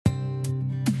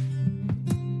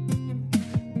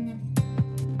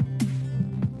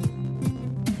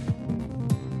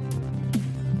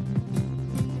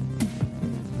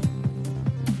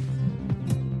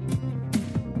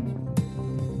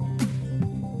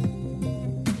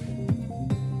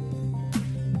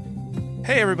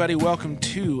Hey everybody, welcome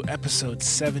to episode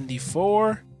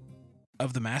 74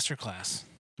 of the Masterclass.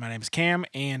 My name is Cam,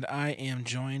 and I am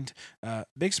joined,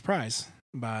 big surprise,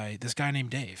 by this guy named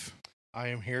Dave. I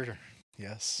am here.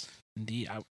 Yes. Indeed,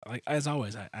 as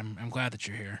always, I'm glad that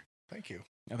you're here. Thank you.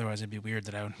 Otherwise, it'd be weird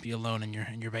that I would be alone in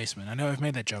your basement. I know I've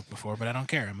made that joke before, but I don't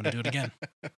care. I'm going to do it again.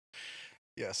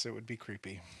 Yes, it would be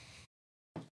creepy.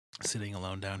 Sitting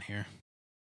alone down here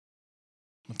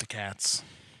with the cats.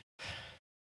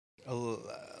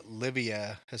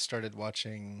 Olivia has started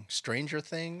watching Stranger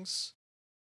Things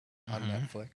on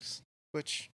Netflix,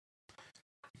 which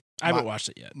I haven't watched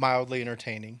it yet. Mildly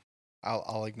entertaining.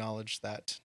 I'll acknowledge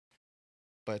that.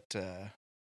 But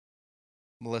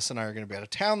Melissa and I are going to be out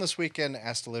of town this weekend.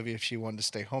 Asked Olivia if she wanted to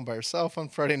stay home by herself on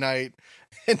Friday night,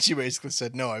 and she basically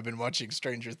said, "No, I've been watching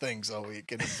Stranger Things all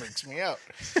week, and it freaks me out.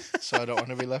 So I don't want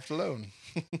to be left alone."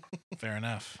 Fair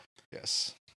enough.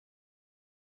 Yes.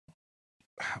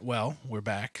 Well, we're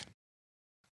back.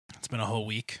 It's been a whole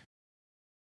week.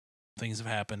 Things have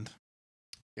happened.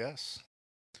 Yes.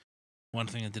 One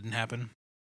thing that didn't happen,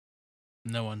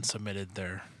 no one submitted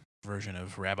their version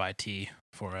of Rabbi T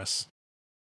for us.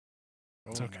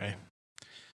 It's okay.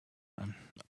 No.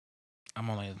 I'm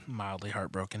only mildly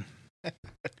heartbroken.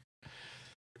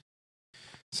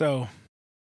 So,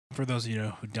 for those of you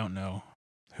who don't know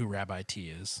who Rabbi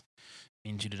T is,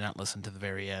 means you did not listen to the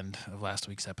very end of last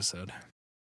week's episode.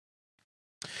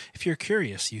 If you're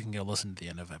curious, you can go listen to the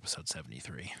end of episode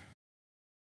 73.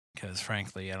 Because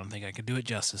frankly, I don't think I could do it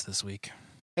justice this week.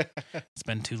 It's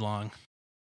been too long.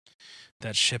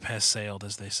 That ship has sailed,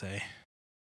 as they say.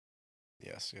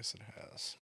 Yes, it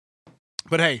has.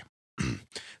 But hey,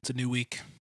 it's a new week.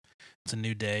 It's a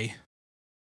new day.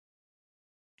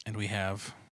 And we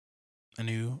have a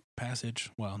new passage.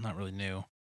 Well, not really new.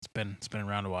 It's been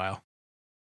around a while.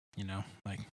 You know,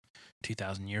 like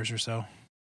 2,000 years or so.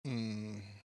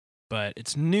 But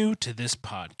it's new to this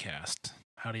podcast.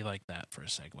 How do you like that for a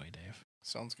segue, Dave?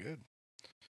 Sounds good.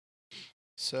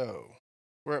 So,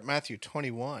 we're at Matthew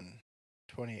 21,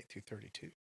 28 through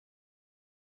 32.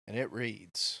 And it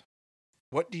reads,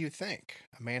 "What do you think?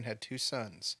 A man had 2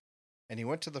 sons. And he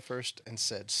went to the first and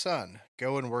said, 'Son,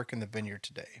 go and work in the vineyard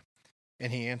today.'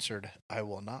 And he answered, 'I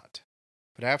will not.'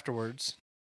 But afterward,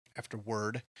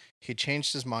 he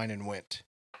changed his mind and went.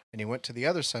 And he went to the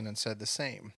other son and said the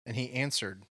same. And he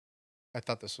answered," I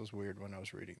thought this was weird when I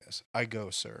was reading this, "I go,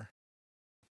 sir.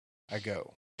 I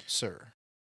go, sir.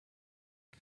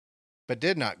 But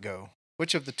did not go.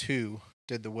 Which of the 2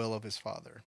 did the will of his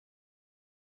father?"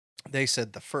 They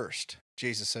said, "The first."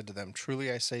 Jesus said to them,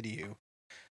 "Truly I say to you,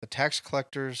 the tax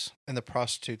collectors and the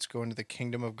prostitutes go into the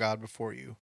kingdom of God before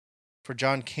you. For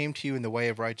John came to you in the way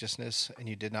of righteousness, and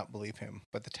you did not believe him.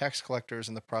 But the tax collectors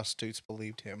and the prostitutes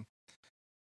believed him.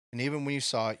 And even when you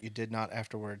saw it, you did not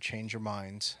afterward change your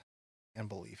minds and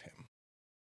believe him."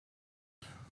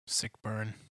 Sick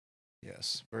burn.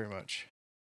 Yes, very much.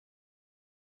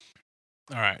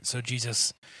 All right. So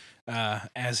Jesus,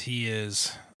 as he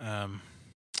is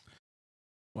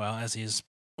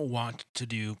wont to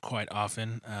do quite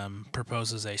often,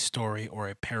 proposes a story or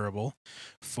a parable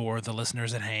for the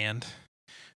listeners at hand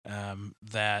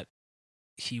that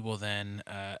he will then,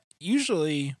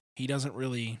 usually he doesn't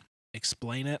really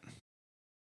explain it.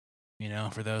 You know,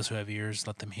 for those who have ears,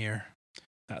 let them hear,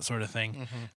 that sort of thing.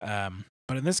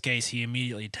 But in this case, he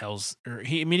immediately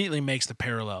makes the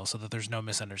parallel so that there's no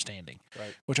misunderstanding.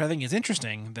 Right. Which I think is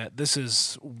interesting, that this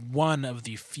is one of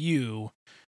the few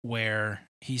where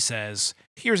he says,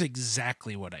 here's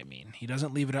exactly what I mean. He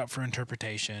doesn't leave it up for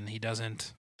interpretation. He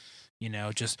doesn't,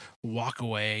 just walk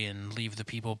away and leave the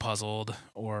people puzzled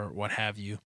or what have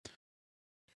you.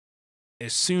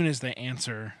 As soon as they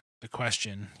answer the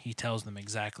question, he tells them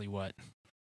exactly what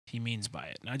he means by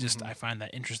it. And I find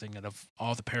that interesting that of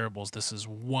all the parables, this is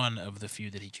one of the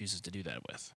few that he chooses to do that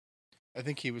with. I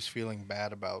think he was feeling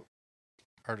bad about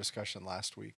our discussion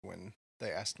last week when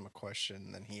they asked him a question,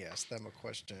 and then he asked them a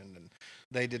question, and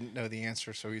they didn't know the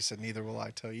answer, so he said, "Neither will I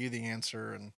tell you the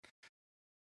answer." And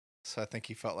so I think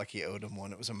he felt like he owed him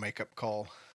one. It was a makeup call.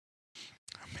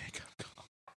 A makeup call.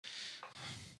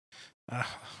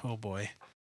 Oh boy.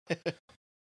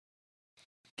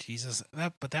 Jesus,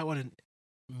 but that wouldn't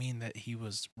mean that he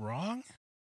was wrong?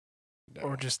 No.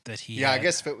 Or just that he I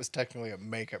guess if it was technically a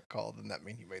makeup call, then that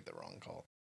means he made the wrong call.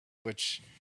 Which,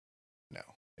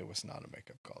 no, it was not a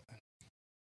makeup call then.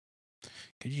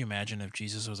 Could you imagine if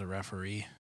Jesus was a referee,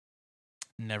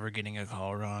 never getting a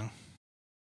call wrong?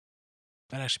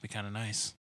 That'd actually be kind of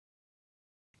nice.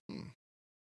 I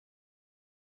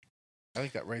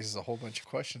think that raises a whole bunch of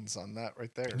questions on that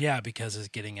right there. Yeah, because is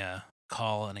getting a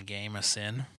call in a game a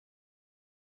sin?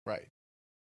 Right.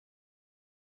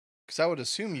 Because I would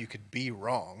assume you could be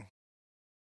wrong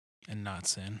and not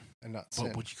sin. and not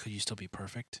sin. But could you still be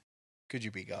perfect Could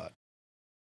you be God?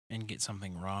 and get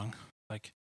something wrong?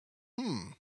 Like,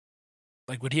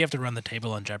 Like, would he have to run the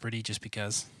table on Jeopardy just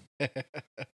because? I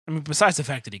mean, besides the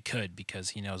fact that he could, because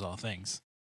he knows all things.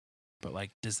 But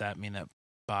like, does that mean that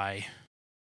by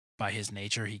his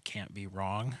nature he can't be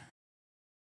wrong?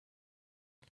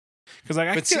 Because like,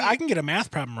 I can get a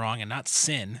math problem wrong and not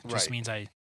sin. It just means I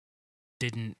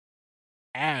didn't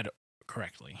add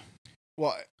correctly.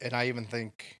 Well, and I even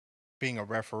think being a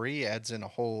referee adds in a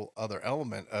whole other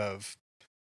element of,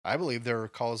 I believe there are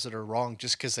calls that are wrong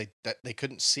just because they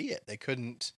couldn't see it. They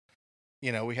couldn't,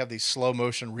 we have these slow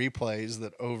motion replays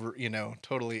that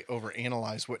totally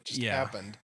overanalyze what just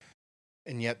happened.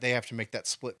 And yet they have to make that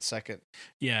split second.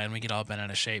 Yeah, and we get all bent out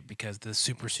of shape because the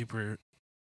super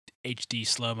HD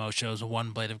slow-mo shows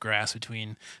one blade of grass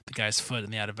between the guy's foot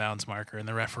and the out-of-bounds marker, and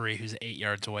the referee, who's 8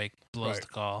 yards away, blows the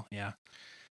call. Yeah.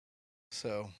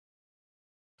 So,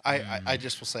 I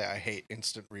just will say I hate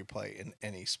instant replay in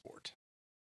any sport.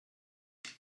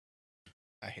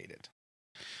 I hate it.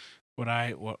 What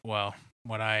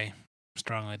I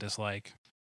strongly dislike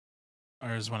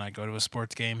is when I go to a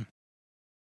sports game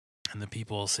and the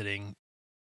people sitting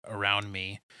around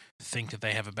me think that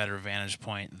they have a better vantage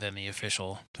point than the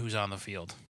official who's on the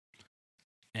field.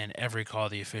 And every call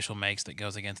the official makes that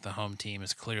goes against the home team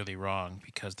is clearly wrong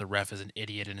because the ref is an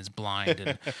idiot and is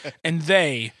blind. And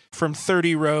they, from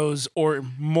 30 rows or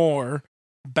more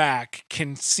back,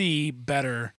 can see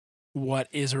better what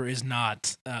is or is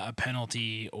not a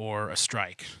penalty or a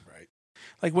strike. Right.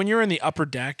 Like when you're in the upper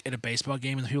deck at a baseball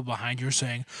game and the people behind you are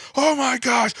saying, "Oh my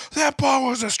gosh, that ball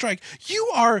was a strike."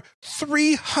 You are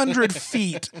 300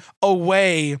 feet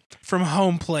away from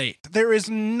home plate. There is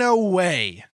no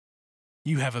way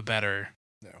you have a better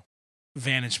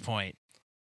vantage point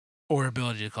or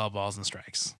ability to call balls and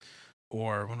strikes.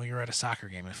 Or when we were at a soccer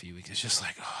game in a few weeks, it's just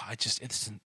like,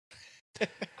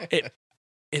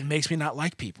 it makes me not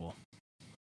like people.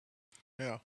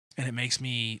 Yeah. And it makes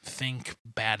me think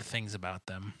bad things about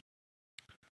them.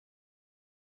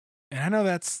 And I know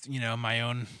that's, my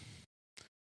own.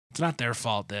 It's not their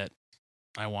fault that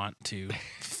I want to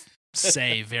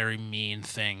say very mean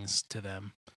things to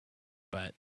them.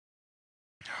 But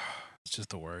it's just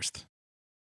the worst.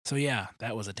 So yeah,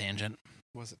 that was a tangent.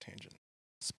 Was a tangent.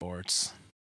 Sports.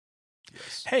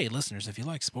 Yes. Hey, listeners, if you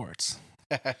like sports,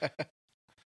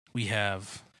 we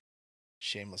have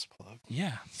shameless plug.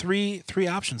 Yeah, three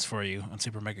options for you on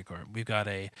Super Megacorp. We've got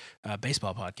a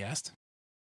baseball podcast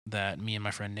that me and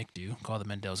my friend Nick do called the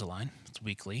Mendoza Line. It's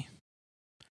weekly.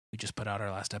 We just put out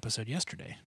our last episode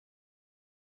yesterday.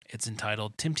 It's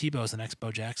entitled "Tim Tebow is the Next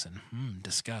Bo Jackson."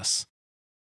 Discuss.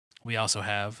 We also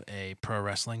have a pro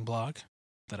wrestling blog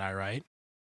that I write,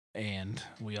 and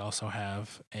we also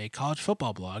have a college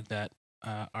football blog that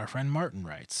our friend Martin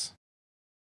writes.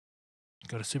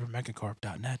 Go to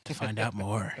supermegacorp.net to find out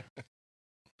more.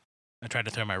 I tried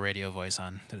to throw my radio voice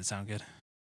on. Did it sound good?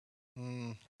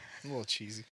 A little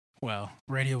cheesy. Well,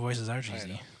 radio voices are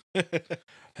cheesy.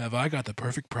 Have I got the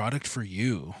perfect product for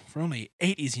you? For only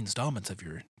 8 easy installments of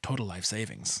your total life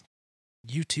savings,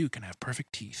 you too can have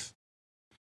perfect teeth.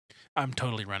 I'm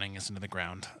totally running this into the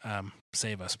ground.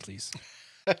 Save us, please.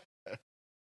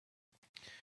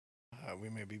 We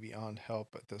may be beyond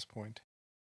help at this point.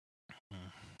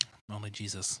 Only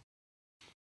Jesus.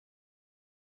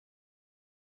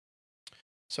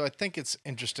 So I think it's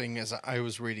interesting as I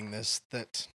was reading this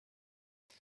that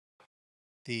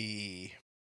the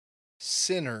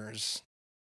sinners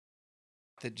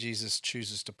that Jesus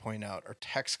chooses to point out are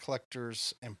tax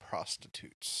collectors and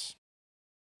prostitutes.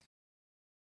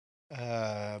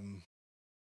 I'm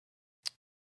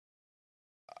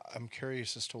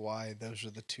curious as to why those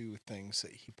are the two things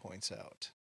that he points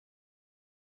out.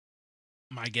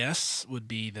 My guess would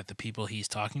be that the people he's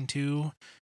talking to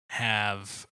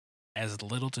have as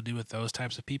little to do with those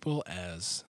types of people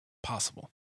as possible.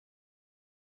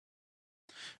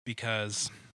 Because,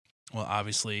 well,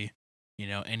 obviously,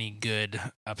 any good,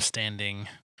 upstanding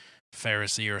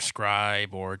Pharisee or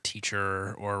scribe or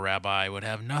teacher or rabbi would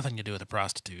have nothing to do with a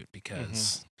prostitute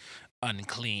because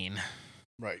unclean.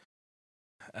 Right.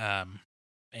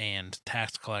 And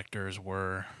tax collectors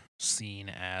were seen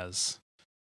as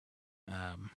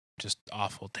just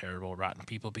awful, terrible, rotten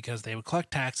people because they would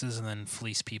collect taxes and then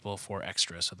fleece people for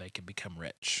extra so they could become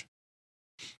rich.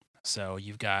 So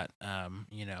you've got,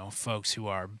 folks who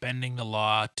are bending the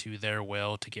law to their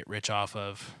will to get rich off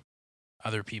of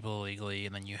other people illegally,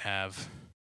 and then you have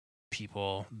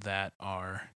people that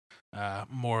are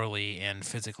morally and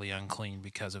physically unclean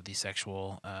because of the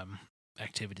sexual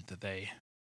activity that they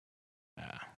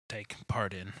take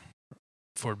part in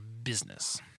for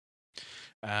business.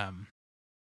 I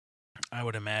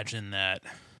would imagine that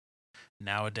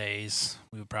nowadays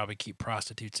we would probably keep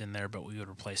prostitutes in there, but we would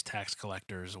replace tax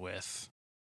collectors with,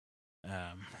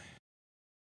 I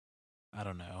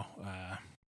don't know,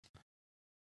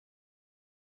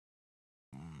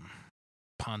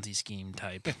 Ponzi scheme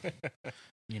type,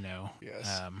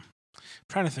 Yes.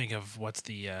 Trying to think of what's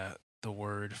the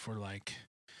word for like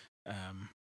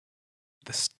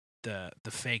the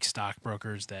fake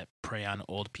stockbrokers that prey on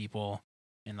old people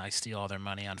and like steal all their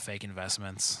money on fake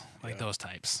investments, like those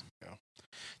types. Yeah.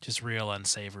 Just real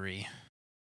unsavory,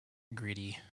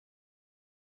 greedy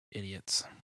idiots.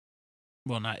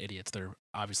 Well, not idiots. They're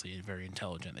obviously very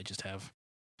intelligent. They just have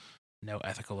no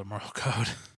ethical or moral code.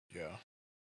 Yeah.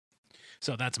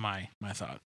 So that's my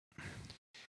thought.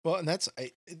 Well, and that's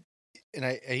I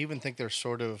even think they're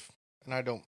sort of, and I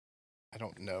don't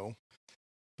know,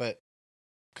 but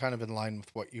kind of in line with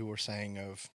what you were saying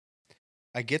of,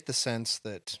 I get the sense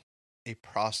that a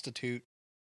prostitute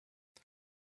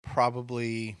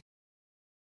probably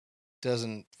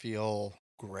doesn't feel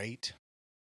great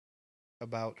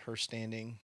about her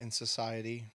standing in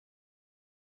society.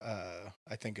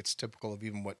 I think it's typical of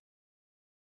even what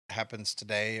happens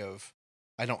today of,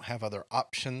 I don't have other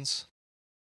options.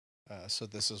 So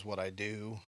this is what I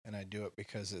do, and I do it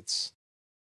because it's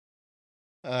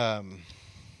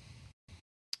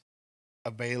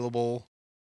available.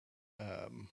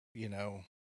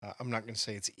 I'm not going to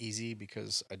say it's easy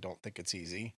because I don't think it's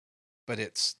easy, but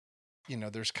it's,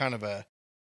 there's kind of a,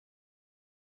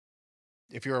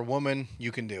 if you're a woman,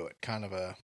 you can do it. Kind of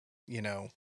a,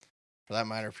 for that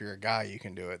matter, if you're a guy, you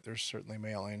can do it. There's certainly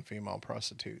male and female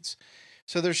prostitutes.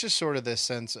 So there's just sort of this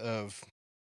sense of,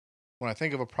 when I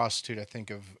think of a prostitute, I think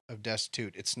of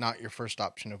destitute. It's not your first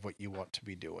option of what you want to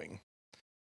be doing.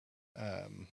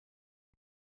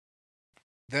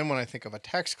 Then when I think of a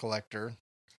tax collector,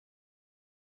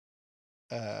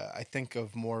 I think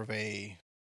of more of a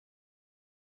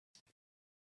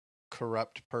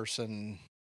corrupt person,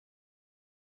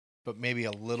 but maybe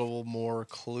a little more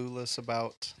clueless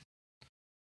about,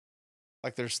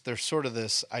 like there's sort of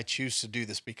this, I choose to do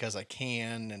this because I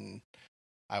can and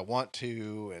I want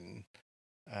to, and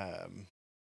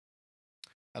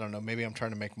I don't know, maybe I'm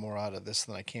trying to make more out of this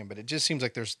than I can, but it just seems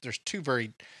like there's two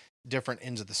very different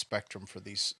ends of the spectrum for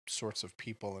these sorts of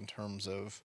people in terms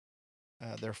of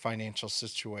their financial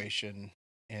situation.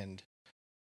 And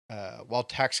while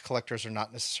tax collectors are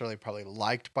not necessarily probably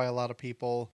liked by a lot of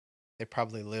people, they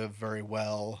probably live very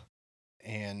well,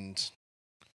 and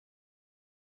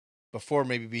before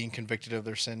maybe being convicted of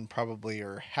their sin, probably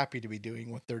are happy to be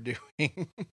doing what they're doing.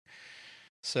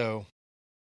 So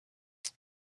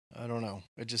I don't know.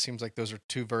 It just seems like those are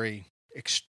two very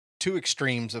two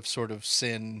extremes of sort of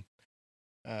sin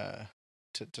to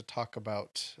talk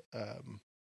about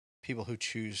people who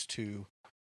choose to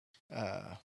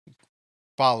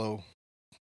follow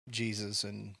Jesus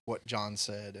and what John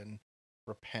said and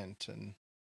repent and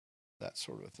that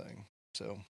sort of thing.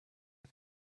 So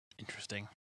interesting.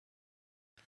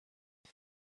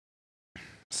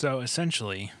 So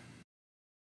essentially,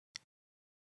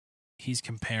 he's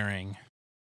comparing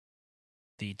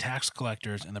the tax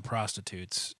collectors and the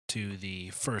prostitutes to the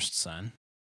first son,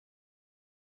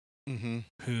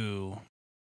 who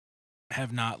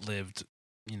have not lived,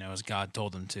 as God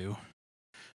told them to,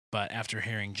 but after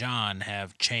hearing John,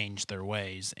 have changed their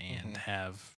ways and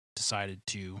have decided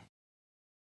to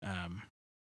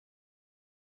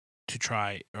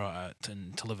try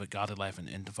to live a godly life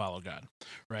and to follow God,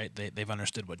 right? They've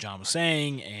understood what John was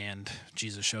saying, and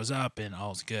Jesus shows up, and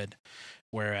all's good.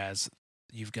 Whereas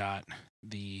you've got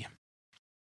the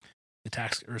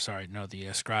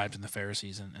scribes and the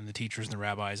Pharisees and the teachers and the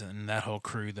rabbis and that whole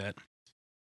crew that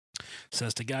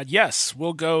says to God, yes,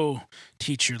 we'll go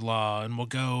teach your law, and we'll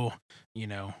go,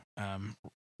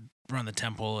 run the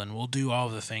temple, and we'll do all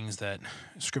the things that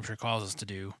Scripture calls us to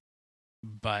do.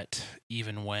 But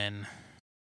even when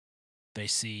they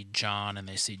see John and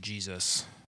they see Jesus,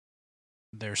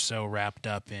 they're so wrapped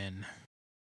up in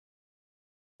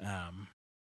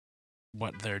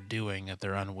what they're doing that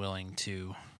they're unwilling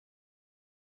to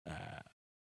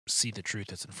see the truth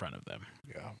that's in front of them.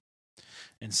 Yeah.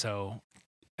 And so,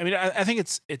 I mean, I think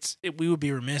we would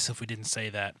be remiss if we didn't say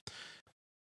that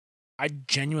I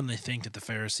genuinely think that the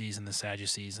Pharisees and the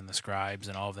Sadducees and the scribes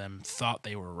and all of them thought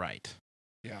they were right.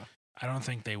 Yeah. I don't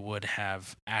think they would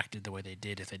have acted the way they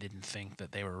did if they didn't think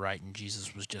that they were right and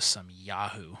Jesus was just some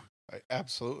yahoo.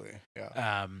 Absolutely,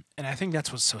 yeah. And I think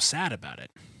that's what's so sad about it,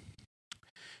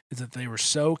 is that they were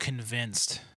so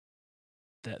convinced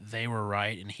that they were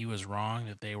right and he was wrong,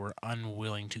 that they were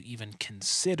unwilling to even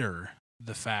consider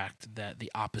the fact that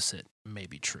the opposite may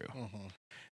be true. Mm-hmm.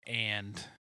 And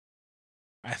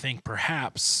I think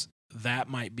perhaps that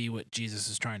might be what Jesus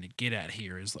is trying to get at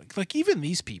here, is like even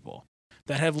these people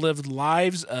that have lived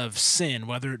lives of sin,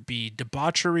 whether it be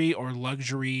debauchery or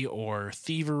luxury or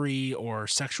thievery or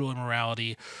sexual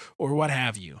immorality or what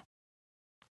have you,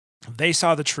 they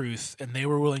saw the truth and they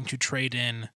were willing to trade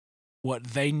in what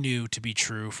they knew to be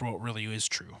true for what really is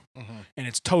true. Mm-hmm. And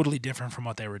it's totally different from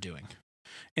what they were doing.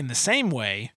 In the same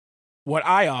way, what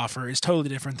I offer is totally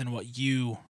different than what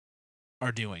you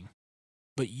are doing.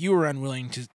 But you are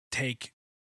unwilling to take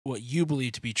what you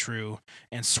believe to be true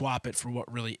and swap it for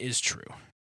what really is true.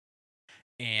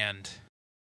 And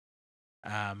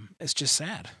it's just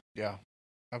sad. Yeah,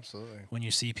 absolutely. When you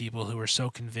see people who are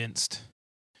so convinced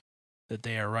that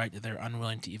they are right that they're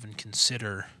unwilling to even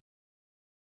consider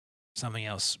something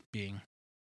else being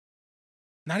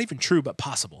not even true, but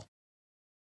possible.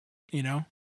 You know?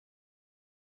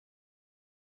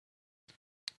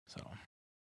 So.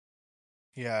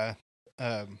 Yeah.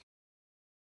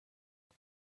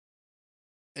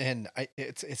 And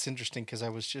it's interesting because I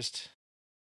was just,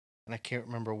 and I can't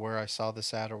remember where I saw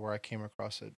this at or where I came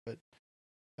across it, but,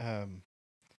 and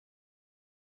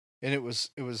it was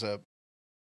a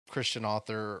Christian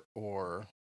author or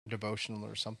devotional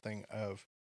or something of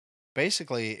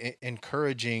basically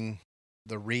encouraging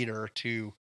the reader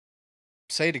to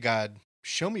say to God,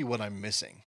 show me what I'm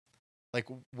missing. Like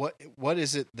what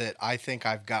is it that I think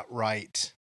I've got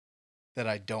right that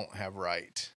I don't have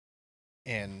right,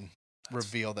 and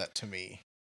reveal that to me.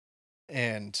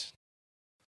 And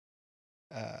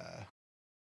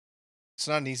it's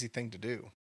not an easy thing to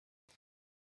do.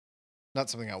 Not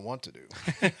something I want to do.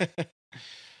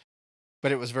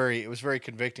 But it was very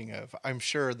convicting of, I'm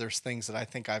sure there's things that I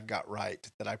think I've got right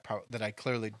that I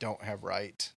clearly don't have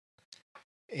right.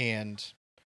 And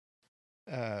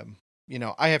I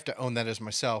have to own that as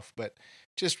myself, but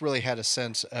just really had a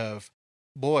sense of,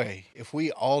 boy, if we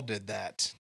all did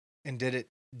that and did it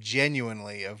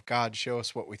genuinely, of God, show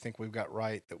us what we think we've got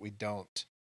right that we don't,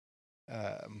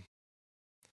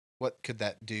 what could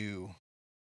that do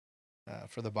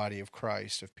for the body of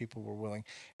Christ if people were willing?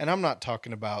 And I'm not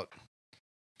talking about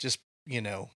just,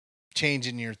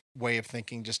 changing your way of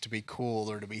thinking just to be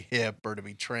cool or to be hip or to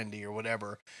be trendy or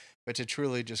whatever, but to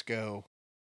truly just go,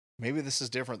 maybe this is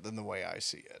different than the way I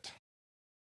see it.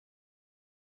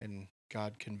 And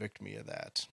God, convict me of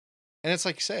that. And it's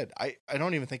like you said, I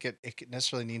don't even think it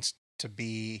necessarily needs to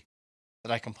be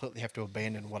that I completely have to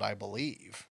abandon what I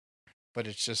believe. But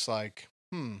it's just like,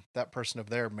 that person over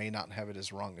there may not have it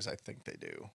as wrong as I think they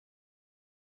do.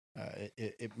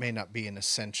 It may not be an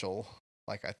essential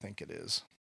like I think it is.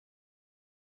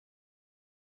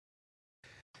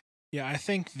 Yeah, I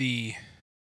think the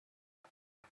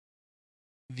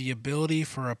ability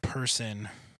for a person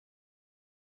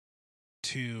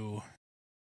to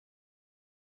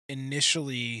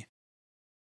initially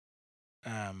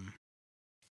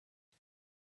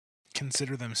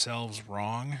consider themselves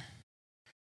wrong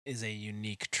is a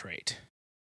unique trait.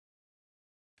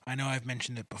 I know I've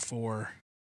mentioned it before,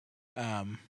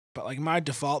 but like my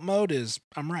default mode is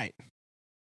I'm right.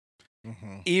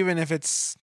 Mm-hmm. Even if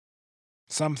it's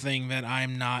something that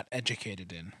I'm not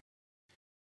educated in.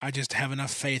 I just have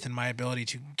enough faith in my ability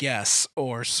to guess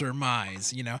or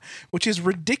surmise, which is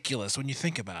ridiculous when you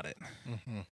think about it.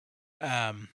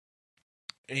 Mm-hmm.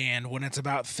 And when it's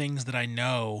about things that I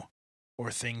know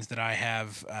or things that I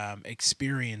have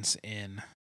experience in,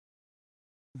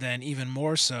 then even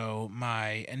more so,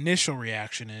 my initial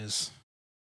reaction is,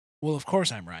 well, of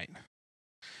course I'm right.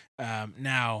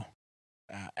 Now,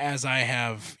 as I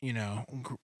have,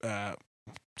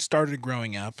 started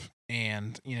growing up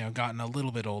and, gotten a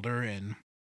little bit older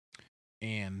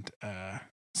and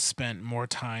spent more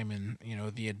time in,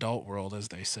 the adult world, as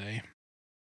they say,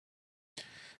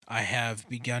 I have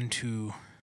begun to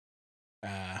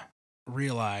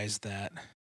realize that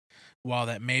while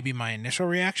that may be my initial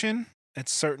reaction, it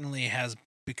certainly has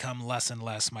become less and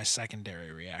less my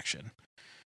secondary reaction.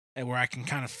 And where I can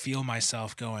kind of feel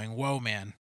myself going, whoa,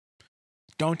 man,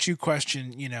 don't you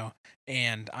question,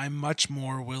 and I'm much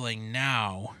more willing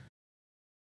now.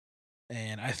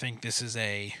 And I think this is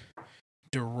a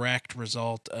direct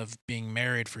result of being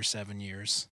married for 7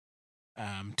 years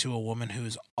to a woman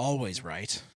who's always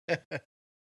right.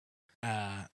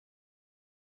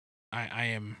 I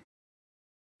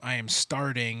am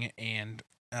starting and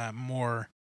more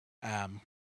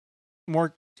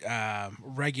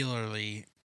regularly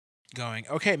going,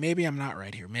 okay, maybe I'm not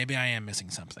right here. Maybe I am missing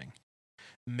something.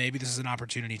 maybe this is an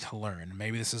opportunity to learn.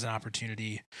 Maybe this is an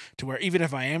opportunity to where, even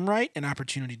if I am right, an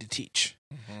opportunity to teach.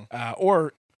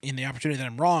 Or in the opportunity that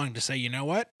I'm wrong, to say, you know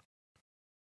what?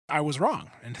 I was wrong.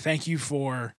 And thank you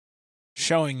for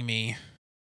showing me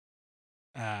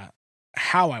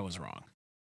how I was wrong.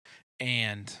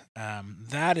 And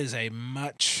that is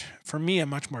for me, a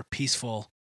much more peaceful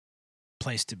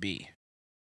place to be.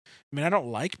 I mean, I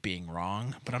don't like being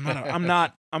wrong, but I'm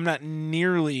not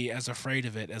nearly as afraid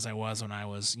of it as I was when I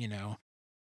was,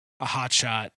 a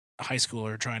hotshot high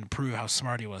schooler trying to prove how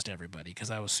smart he was to everybody,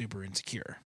 because I was super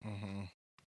insecure.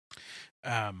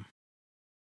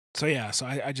 So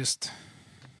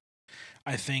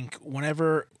I think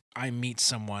whenever I meet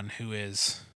someone who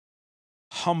is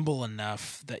humble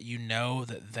enough that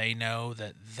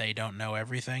that they don't know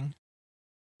everything,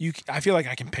 I feel like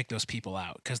I can pick those people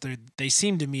out, because they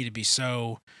seem to me to be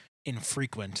so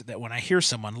infrequent that when I hear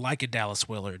someone like a Dallas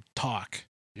Willard talk,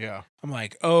 I'm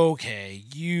like, okay,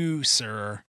 you,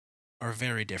 sir, are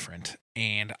very different,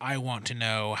 and I want to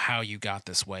know how you got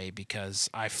this way, because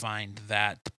I find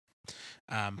that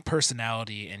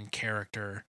personality and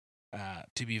character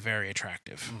to be very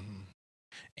attractive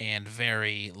and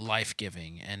very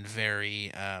life-giving and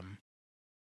very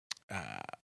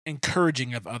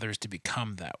encouraging of others to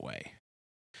become that way.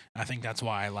 I think that's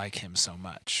why I like him so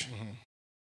much.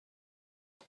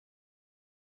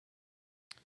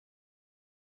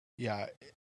 Yeah.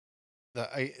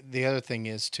 The other thing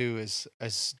is too is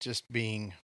just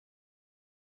being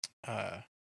a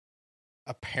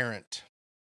parent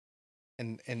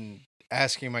and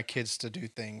asking my kids to do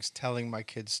things, telling my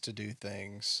kids to do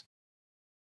things.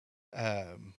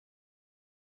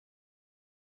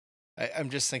 I'm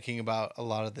just thinking about a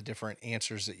lot of the different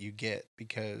answers that you get,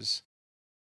 because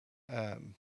there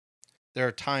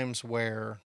are times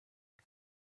where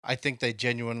I think they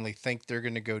genuinely think they're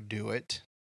going to go do it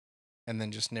and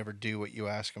then just never do what you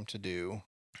ask them to do.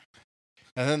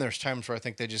 And then there's times where I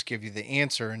think they just give you the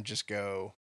answer and just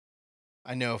go,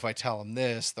 I know if I tell them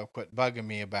this, they'll quit bugging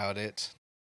me about it.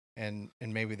 And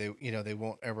maybe they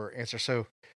won't ever answer. So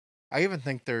I even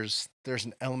think there's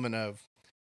an element of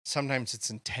sometimes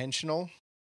it's intentional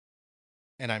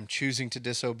and I'm choosing to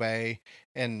disobey,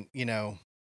 and and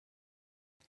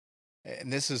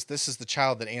this is the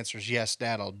child that answers, yes,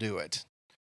 Dad, I'll do it.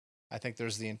 I think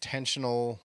there's the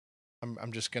intentional,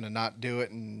 I'm just going to not do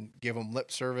it and give them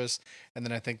lip service. And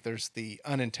then I think there's the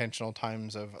unintentional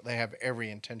times of they have every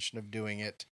intention of doing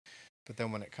it, but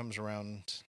then when it comes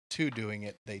around to doing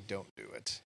it, they don't do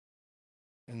it.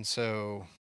 And so,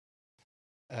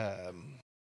 I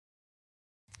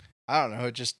don't know.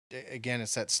 It just, again,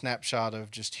 it's that snapshot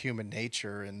of just human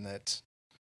nature, and that,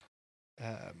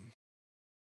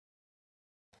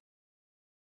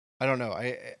 I don't know.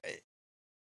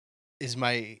 Is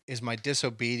my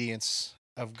disobedience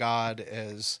of God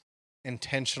as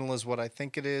intentional as what I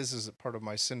think it is? Is it part of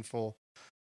my sinful,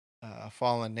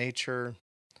 fallen nature?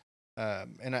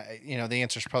 And the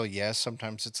answer is probably yes.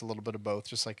 Sometimes it's a little bit of both,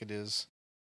 just like it is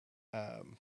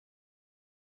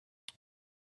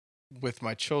with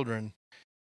my children.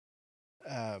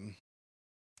 And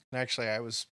actually, I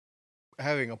was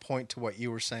having a point to what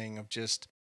you were saying of just,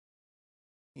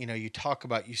 you talk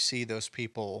about, you see those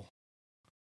people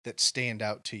that stand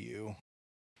out to you.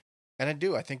 And I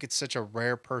do. I think it's such a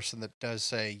rare person that does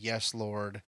say, yes,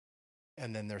 Lord.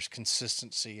 And then there's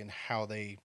consistency in how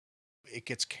it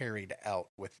gets carried out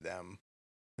with them.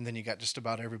 And then you got just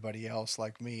about everybody else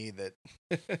like me that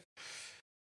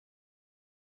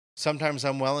sometimes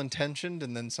I'm well intentioned,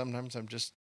 and then sometimes I'm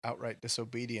just outright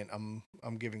disobedient.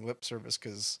 I'm giving lip service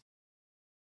because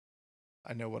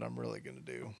I know what I'm really going to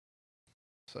do.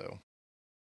 So,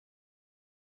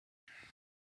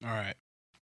 all right.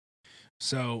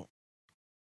 So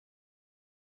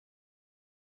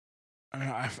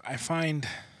I find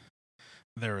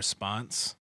their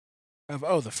response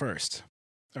of the first,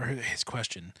 or his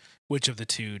question, which of the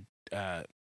two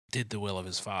did the will of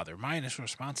his father? My initial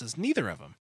response is neither of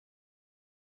them,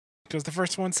 because the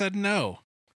first one said no.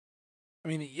 I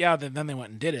mean, yeah, then they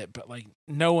went and did it, but like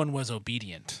no one was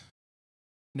obedient.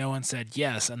 No one said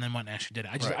yes and then went and actually did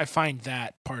it. I find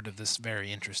that part of this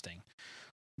very interesting,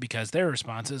 because their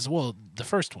response is, well, the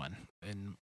first one.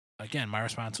 And again, my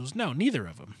response was no, neither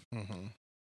of them.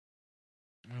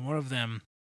 And one of them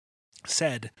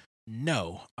said,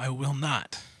 no, I will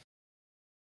not.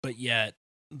 But yet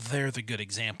they're the good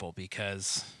example,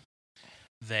 because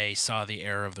they saw the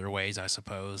error of their ways, I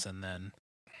suppose, and then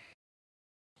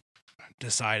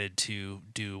decided to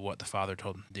do what the father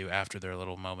told them to do after their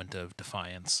little moment of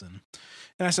defiance. And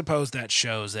I suppose that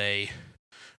shows the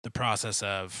process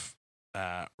of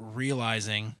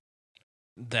realizing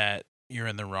that you're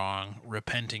in the wrong,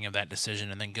 repenting of that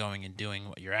decision, and then going and doing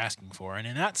what you're asking for. And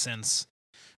in that sense,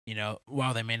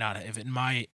 while they may not have, in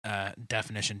my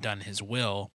definition, done his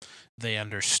will, they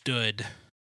understood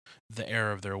the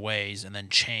error of their ways and then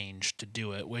changed to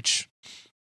do it, which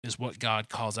is what God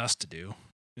calls us to do,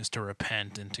 is to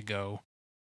repent and to go,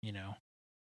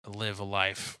 live a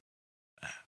life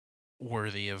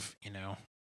worthy of,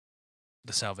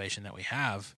 the salvation that we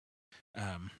have.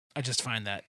 I just find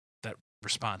that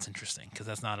response interesting, because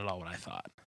that's not at all what I thought.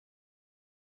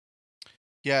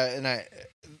 Yeah, and I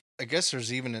guess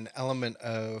there's even an element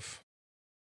of,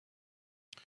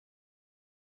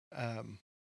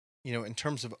 in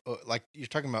terms of, like, you're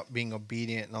talking about being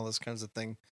obedient and all those kinds of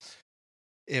things.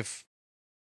 If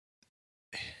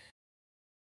I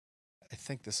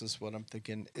think this is what I'm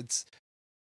thinking, it's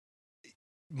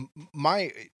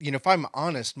my, if I'm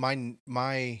honest,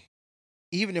 my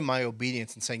even in my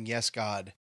obedience and saying yes,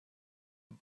 God,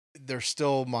 there's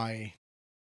still my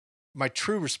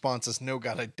true response is no,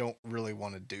 God, I don't really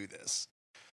want to do this.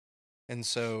 And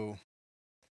so,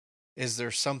 is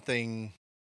there something?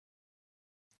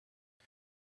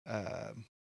 I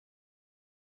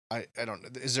don't know.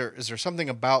 Is there something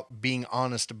about being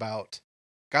honest about,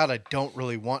 God, I don't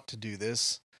really want to do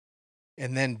this,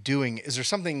 and then doing? Is there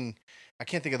something? I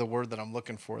can't think of the word that I'm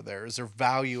looking for there. Is there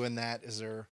value in that? Is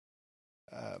there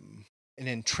an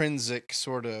intrinsic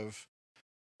sort of?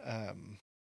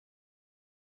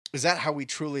 Is that how we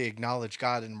truly acknowledge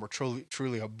God and we're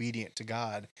truly obedient to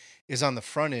God? Is on the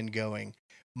front end going,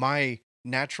 my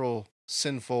natural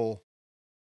sinful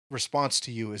response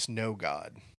to you is no,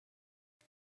 God,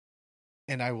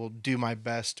 and I will do my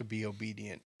best to be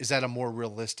obedient. Is that a more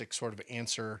realistic sort of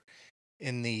answer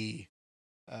in the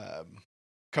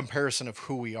comparison of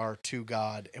who we are to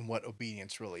God and what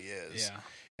obedience really is? Yeah.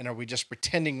 And are we just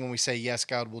pretending when we say, yes,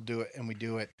 God, we'll do it, and we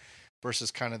do it,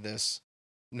 versus kind of this,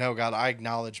 no, God, I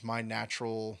acknowledge my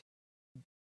natural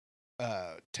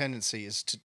tendency is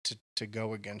to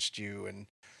go against you. And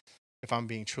if I'm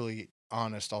being truly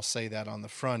honest, I'll say that on the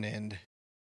front end,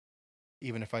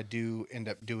 even if I do end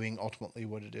up doing ultimately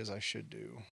what it is I should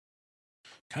do.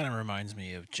 Kind of reminds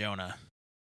me of Jonah.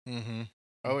 Mm-hmm.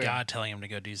 Oh, yeah. God telling him to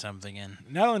go do something, and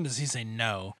not only does he say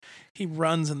no, he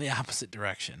runs in the opposite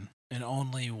direction. And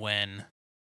only when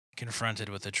confronted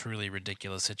with a truly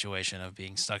ridiculous situation of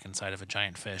being stuck inside of a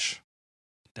giant fish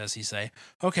does he say,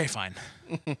 okay, fine.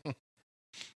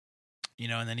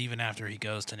 And then even after he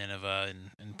goes to Nineveh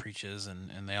and preaches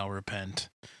and they all repent,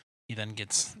 he then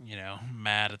gets,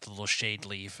 mad at the little shade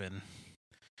leaf. And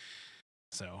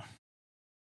so,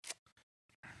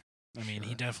 I mean,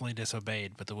 he definitely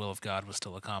disobeyed, but the will of God was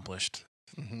still accomplished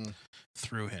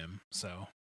through him. So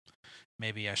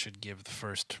maybe I should give the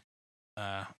first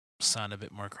son a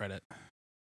bit more credit,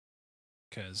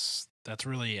 because that's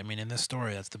really, I mean, in this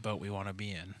story, that's the boat we want to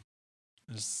be in.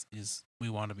 Is we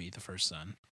want to be the first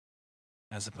son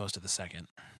as opposed to the second.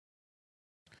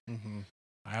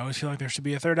 I always feel like there should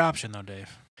be a third option, though,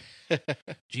 Dave.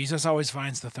 Jesus always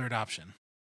finds the third option.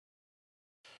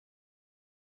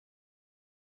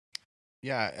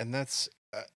 Yeah, and that's,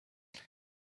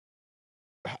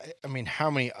 I mean, how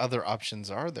many other options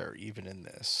are there even in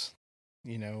this?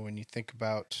 When you think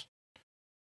about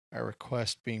a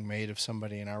request being made of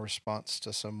somebody and our response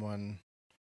to someone.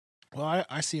 Well,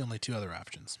 I see only two other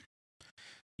options.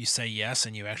 You say yes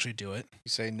and you actually do it. You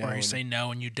say no. Or you say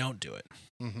no and you don't do it.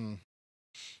 Mm-hmm.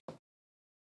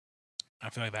 I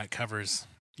feel like that covers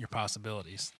your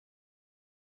possibilities.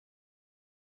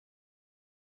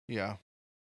 Yeah.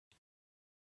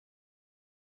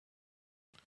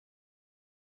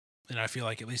 And I feel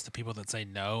like at least the people that say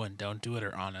no and don't do it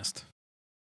are honest.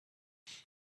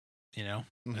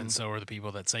 And so are the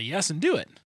people that say yes and do it.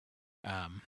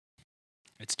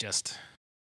 It's just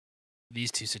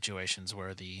these two situations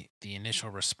where the initial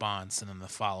response and then the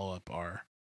follow-up are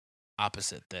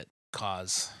opposite, that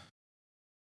cause,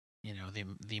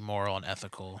 the moral and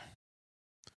ethical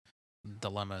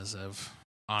dilemmas of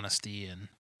honesty and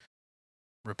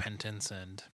repentance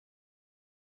and,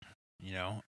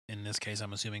 in this case,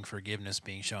 I'm assuming forgiveness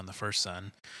being shown the first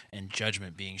son and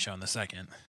judgment being shown the second.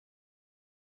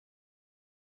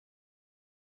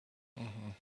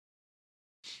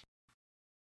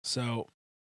 So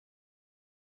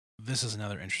this is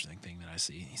another interesting thing that I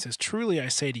see. He says, truly I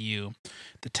say to you,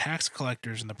 the tax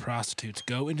collectors and the prostitutes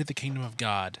go into the kingdom of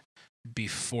God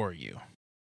before you.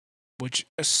 Which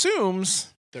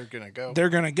assumes they're going to go. They're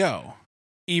going to go,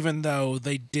 even though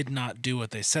they did not do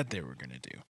what they said they were going to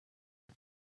do.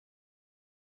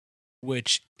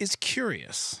 Which is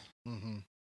curious.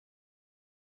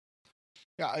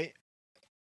 Yeah,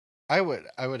 I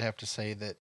would have to say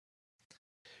that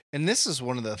And this is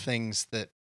one of the things that,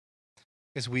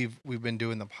 as we've been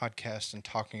doing the podcast and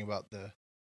talking about the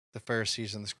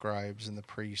Pharisees and the scribes and the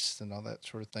priests and all that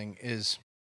sort of thing, is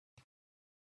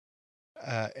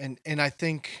and I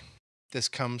think this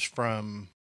comes from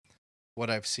what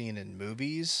I've seen in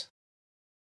movies,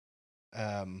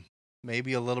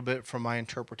 maybe a little bit from my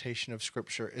interpretation of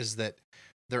Scripture, is that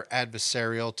they're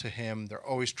adversarial to him. They're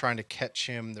always trying to catch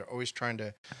him. They're always trying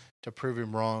to prove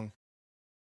him wrong.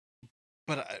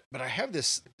 But I have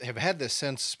had this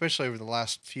sense, especially over the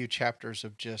last few chapters,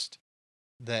 of just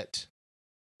that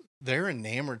they're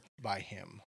enamored by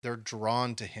him. They're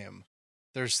drawn to him.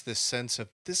 There's this sense of,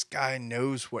 this guy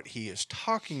knows what he is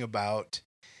talking about,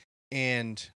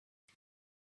 and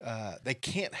they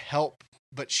can't help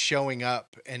but showing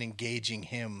up and engaging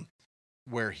him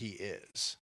where he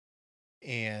is.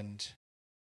 And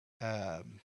I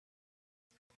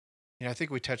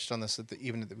think we touched on this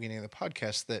even at the beginning of the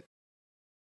podcast, that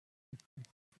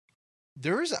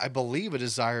there is, I believe, a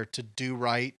desire to do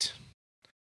right,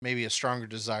 maybe a stronger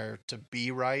desire to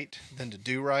be right than to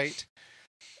do right.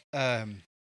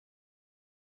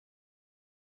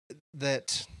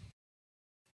 That,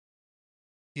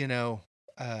 you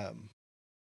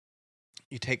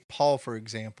take Paul, for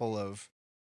example, of,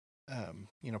 I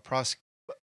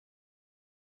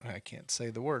can't say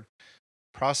the word,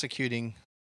 prosecuting.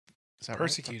 Is that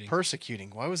Persecuting. Right?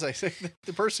 Persecuting. Why was I saying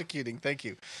the persecuting? Thank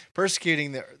you.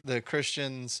 Persecuting the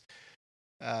Christians,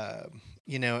 and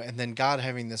then God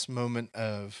having this moment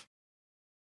of,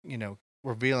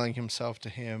 revealing himself to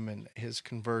him and his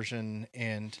conversion.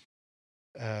 And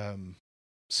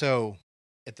so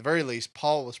at the very least,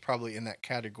 Paul was probably in that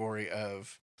category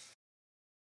of,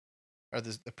 are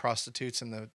the prostitutes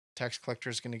and the tax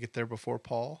collectors going to get there before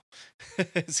Paul?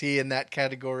 Is he in that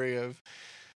category of,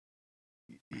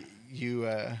 you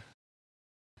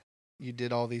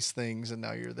did all these things and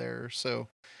now you're there? So,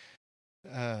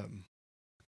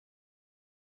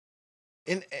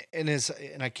 and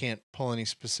I can't pull any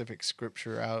specific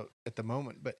scripture out at the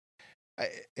moment, but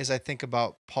as I think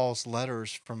about Paul's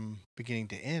letters from beginning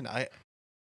to end, I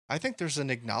think there's an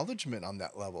acknowledgement on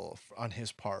that level on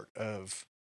his part of,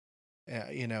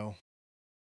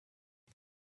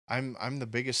 I'm the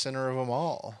biggest sinner of them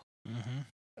all.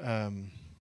 Mm-hmm.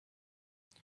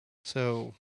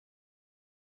 So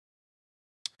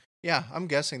yeah, I'm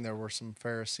guessing there were some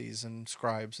Pharisees and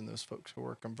scribes and those folks who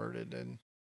were converted and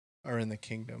are in the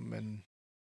kingdom, and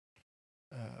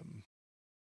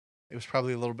it was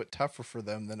probably a little bit tougher for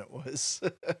them than it was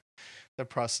the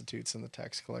prostitutes and the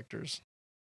tax collectors.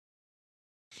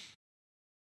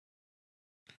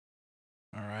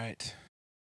 All right.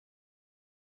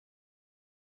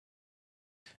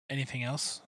 Anything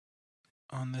else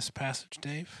on this passage,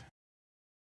 Dave?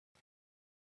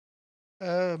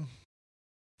 I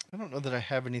don't know that I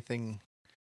have anything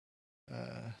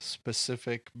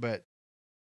specific, but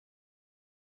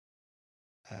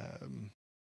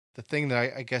the thing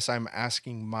that I guess I'm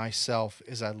asking myself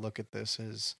as I look at this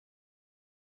is,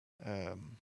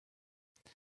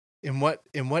 in what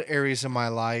areas of my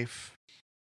life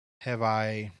have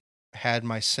I had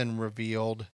my sin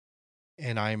revealed,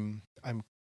 and I'm and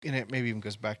it maybe even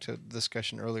goes back to the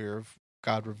discussion earlier of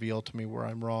God revealed to me where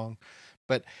I'm wrong,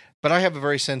 but I have a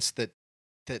very sense that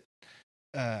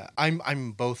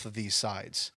I'm both of these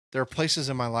sides. There are places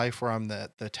in my life where I'm the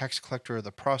tax collector or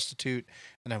the prostitute,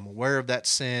 and I'm aware of that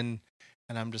sin,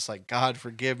 and I'm just like, God,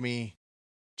 forgive me,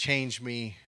 change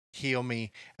me, heal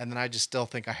me. And then I just still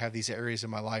think I have these areas in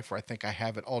my life where I think I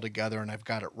have it all together and I've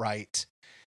got it right,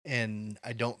 and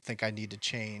I don't think I need to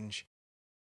change.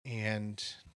 And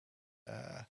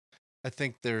I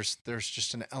think there's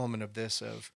just an element of this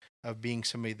of being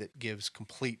somebody that gives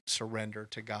complete surrender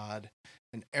to God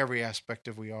in every aspect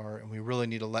of we are, and we really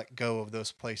need to let go of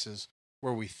those places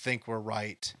where we think we're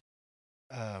right,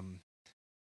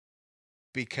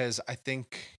 because I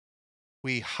think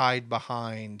we hide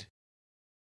behind.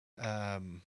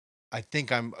 We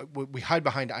hide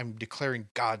behind, I'm declaring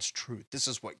God's truth. This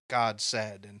is what God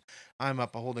said, and I'm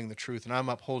upholding the truth, and I'm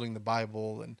upholding the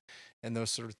Bible, and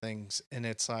those sort of things. And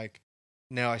it's like,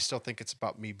 no, I still think it's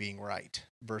about me being right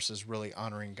versus really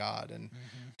honoring God, and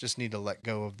just need to let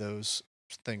go of those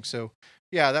things. So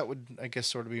yeah, that would, I guess,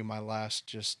 sort of be my last,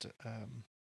 just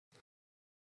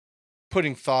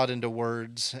putting thought into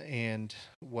words, and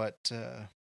what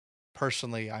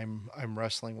personally I'm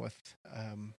wrestling with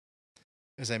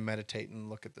as I meditate and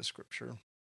look at the scripture.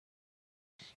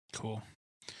 Cool.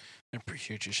 I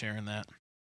appreciate you sharing that.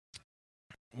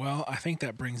 Well, I think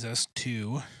that brings us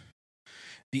to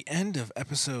the end of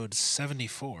episode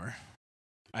 74.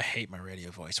 I hate my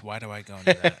radio voice. Why do I go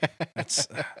into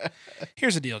that?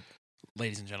 Here's the deal.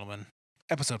 ladies and gentlemen,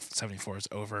 episode 74 is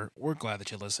over. We're glad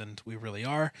that you listened. We really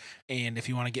are. And if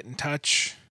you want to get in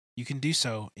touch, you can do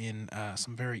so in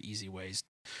some very easy ways.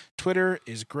 Twitter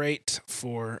is great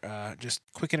for just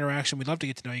quick interaction. We'd love to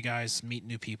get to know you guys, meet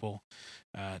new people.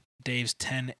 Dave's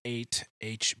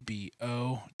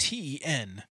 10-8-HBO,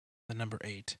 TEN, the number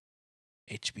 8,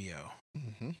 HBO.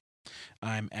 Mm-hmm.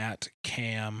 I'm at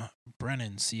Cam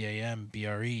Brennan,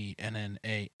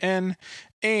 CAMBRENNAN.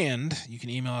 And you can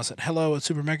email us at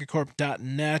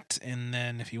hello@supermegacorp.net. And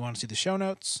then if you want to see the show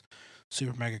notes,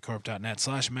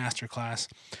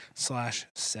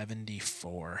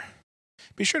 supermegacorp.net/masterclass/74.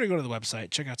 Be sure to go to the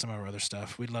website, check out some of our other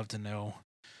stuff. We'd love to know.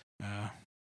 I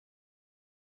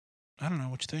don't know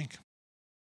what you think.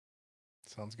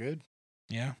 Sounds good.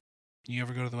 Yeah. You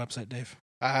ever go to the website, Dave?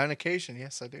 On occasion,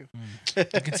 yes, I do.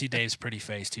 You can see Dave's pretty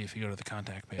face, too, if you go to the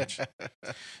contact page.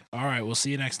 All right. We'll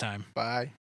see you next time.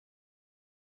 Bye.